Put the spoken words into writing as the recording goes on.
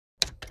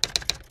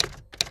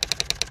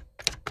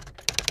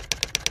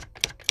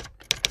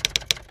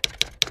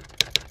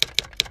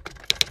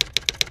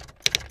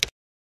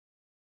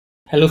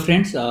Hello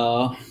friends,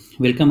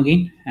 welcome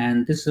again,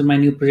 and this is my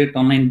new project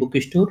online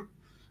bookstore,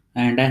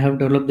 and I have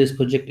developed this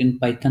project in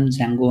Python,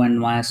 Django and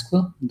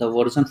MySQL. The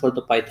version for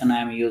the Python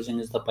I am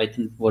using is the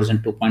Python version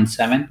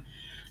 2.7,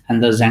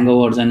 and the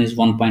Django version is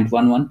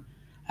 1.11,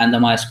 and the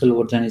MySQL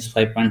version is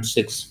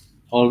 5.6.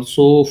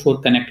 Also,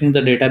 for connecting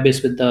the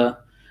database with the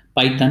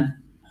Python,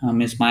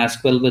 means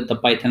MySQL with the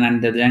Python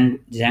and the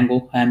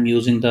Django, I am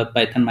using the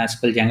Python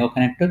MySQL Django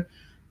connector,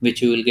 which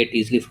you will get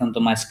easily from the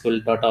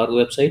mysql.org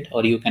website,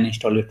 or you can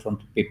install it from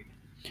the pip.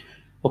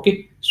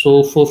 Okay,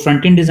 so for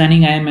front-end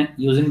designing, I am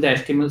using the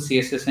HTML,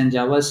 CSS, and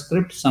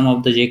JavaScript. Some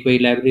of the jQuery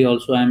library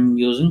also I am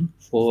using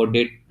for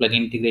date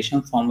plugin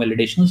integration, form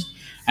validations,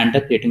 and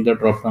the creating the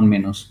drop-down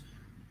menus.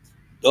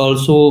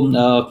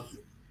 Also,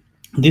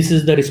 this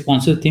is the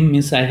responsive theme.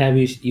 Means I have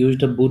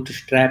used a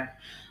Bootstrap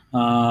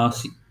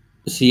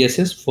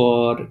CSS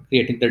for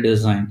creating the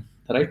design.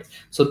 Right.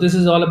 So this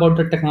is all about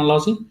the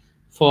technology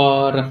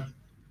for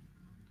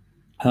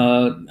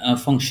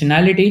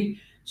functionality.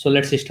 So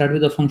let's start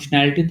with the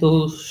functionality.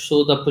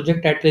 So the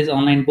project title is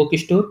online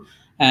bookstore,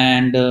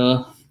 and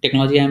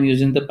technology I'm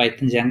using the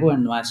Python, Django,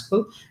 and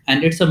MySQL,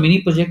 and it's a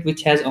mini project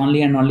which has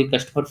only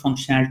customer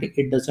functionality.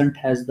 It doesn't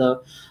has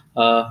the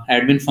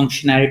admin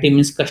functionality.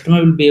 Means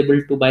customer will be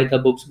able to buy the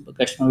books,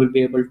 customer will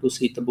be able to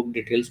see the book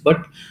details,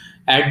 but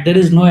there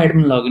is no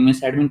admin login.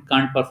 Means admin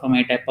can't perform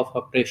a type of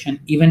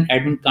operation. Even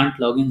admin can't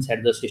log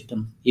inside the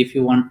system. If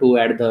you want to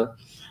add the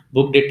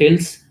book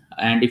details,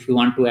 and if you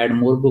want to add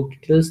more book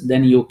details,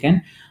 then you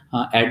can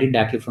add it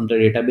directly from the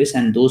database,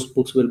 and those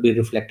books will be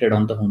reflected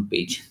on the home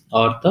page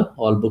or the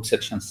all book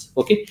sections.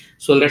 Okay,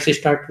 so let's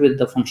start with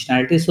the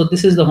functionality. So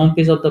this is the home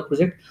page of the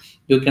project.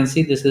 You can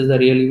see this is the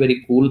really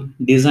very cool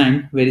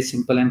design, very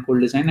simple and cool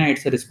design, and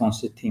it's a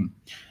responsive theme,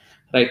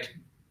 right?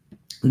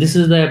 This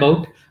is the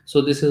about.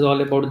 So this is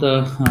all about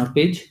the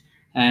page,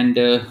 and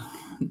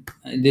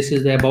this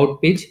is the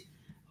about page.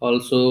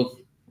 Also,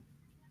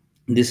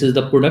 this is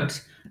the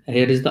products.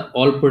 Here is the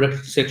all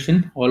product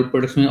section. All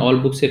products mean all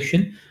book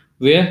section,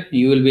 where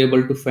you will be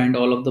able to find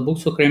all of the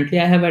books. So currently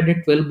I have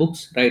added 12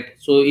 books, right?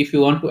 So if you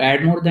want to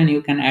add more, then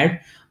you can add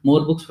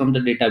more books from the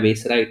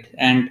database, right?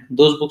 And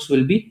those books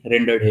will be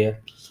rendered here,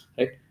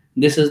 right?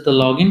 This is the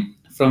login,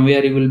 from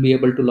where you will be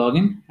able to log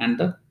in, and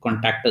the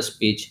contact us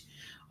page.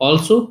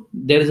 Also,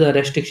 there is a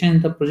restriction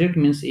in the project.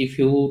 Means if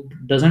you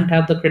doesn't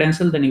have the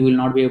credential, then you will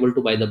not be able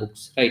to buy the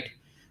books, right?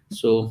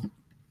 So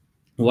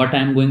what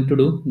I'm going to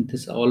do,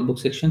 this all book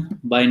section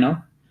buy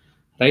now,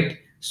 right?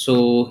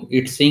 So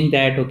it's saying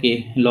that,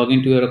 okay, log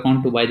into your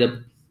account to buy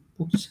the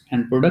books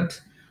and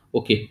products.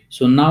 Okay,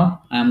 so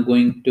now I'm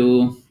going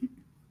to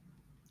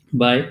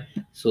buy.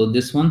 So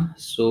this one,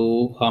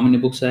 so how many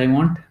books I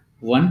want?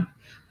 One,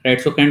 right?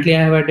 So currently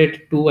I have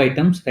added two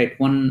items, right?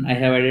 One I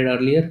have added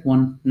earlier,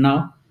 one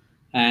now,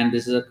 and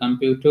this is a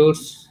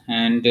computers.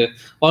 And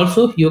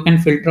also you can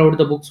filter out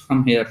the books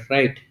from here,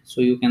 right? So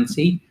you can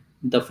see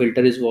the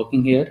filter is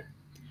working here,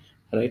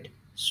 right?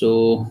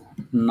 So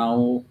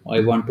now I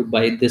want to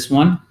buy this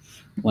one.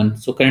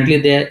 So currently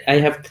there I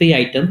have three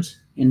items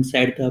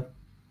inside the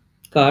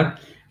cart,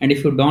 and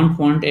if you don't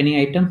want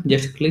any item,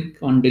 just click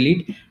on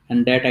delete,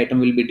 and that item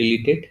will be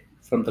deleted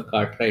from the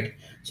cart, right?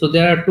 So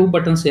there are two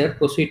buttons here: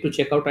 proceed to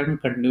checkout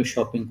and continue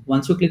shopping.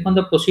 Once you click on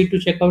the proceed to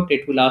checkout,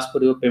 it will ask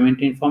for your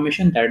payment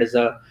information. That is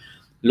a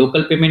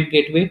local payment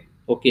gateway.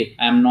 Okay,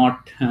 I am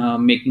not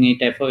making any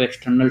type of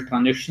external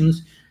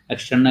transactions,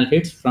 external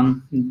hits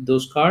from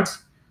those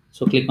cards.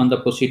 So click on the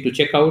proceed to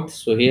checkout.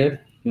 So here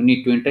you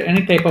need to enter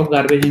any type of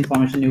garbage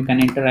information you can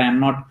enter. I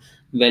am not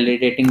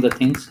validating the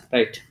things,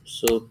 right?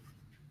 So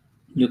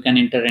you can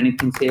enter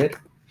anything here,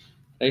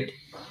 right?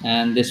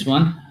 And this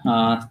one,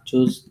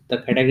 choose the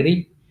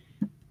category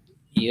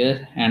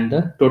here, and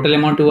the total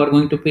amount you are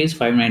going to pay is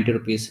 590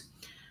 rupees,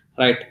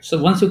 right?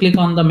 So once you click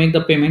on the make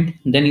the payment,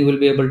 then you will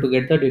be able to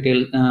get the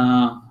detail,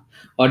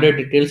 order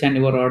details, and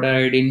your order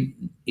ID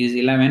is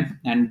 11,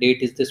 and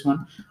date is this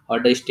one,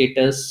 order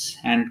status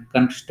and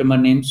customer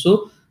name.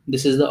 So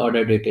this is the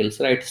order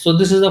details, right? So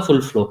this is the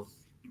full flow.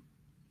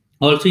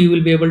 Also you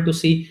will be able to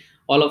see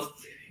all of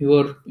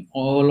your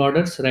all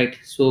orders, right?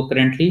 So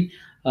currently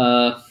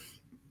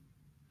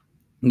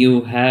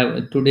you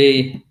have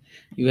today,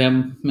 you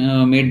have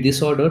made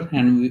this order,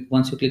 and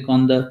once you click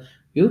on the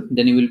view,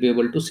 then you will be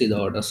able to see the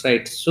orders,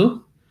 right?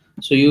 So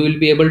you will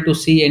be able to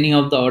see any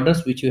of the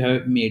orders which you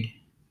have made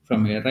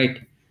from here, right?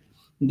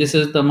 This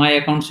is the my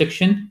account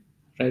section,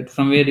 right?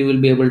 From where you will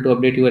be able to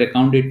update your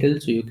account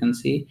details. So you can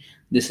see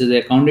this is the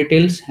account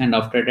details, and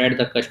after that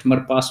the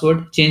customer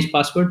password, change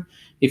password.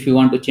 If you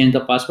want to change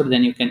the password,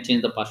 then you can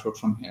change the password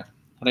from here,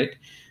 right?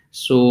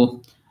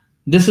 So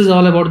this is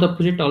all about the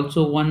project.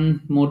 Also,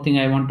 one more thing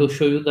I want to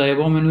show you: the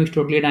above menu is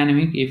totally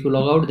dynamic. If you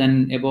log out,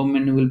 then above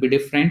menu will be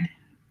different,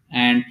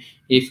 and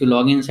if you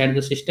log inside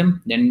the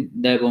system, then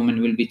the above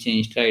menu will be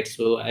changed, right?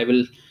 So I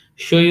will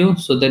show you.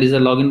 So there is a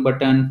login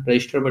button,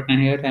 register button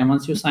here, and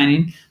once you sign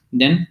in,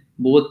 then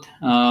both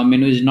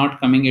menu is not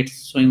coming.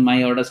 It's showing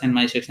my orders and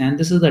my section, and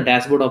this is the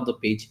dashboard of the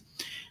page.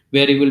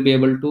 where you will be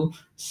able to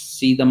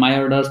see the my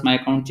orders, my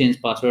account,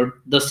 change password.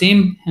 The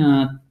same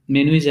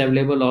menu is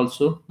available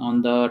also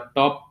on the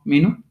top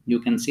menu. You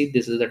can see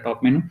this is the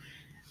top menu.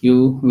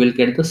 You will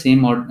get the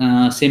same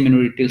same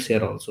menu details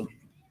here also,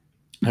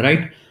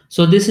 right?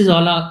 So this is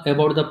all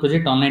about the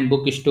project online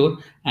bookstore.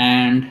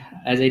 And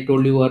as I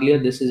told you earlier,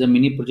 this is a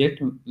mini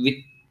project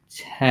which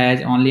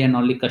has only and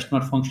only customer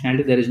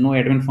functionality. There is no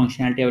admin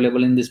functionality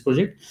available in this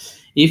project.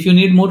 If you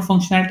need more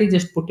functionality,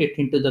 just put it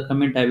into the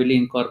comment. I will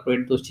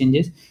incorporate those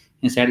changes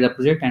inside the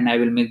project, and I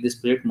will make this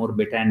project more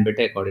better and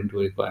better according to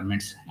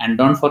requirements. And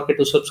don't forget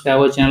to subscribe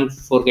our channel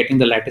for getting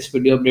the latest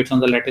video updates on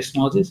the latest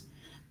technologies.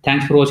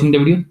 Thanks for watching the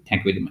video.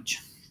 Thank you very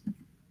much.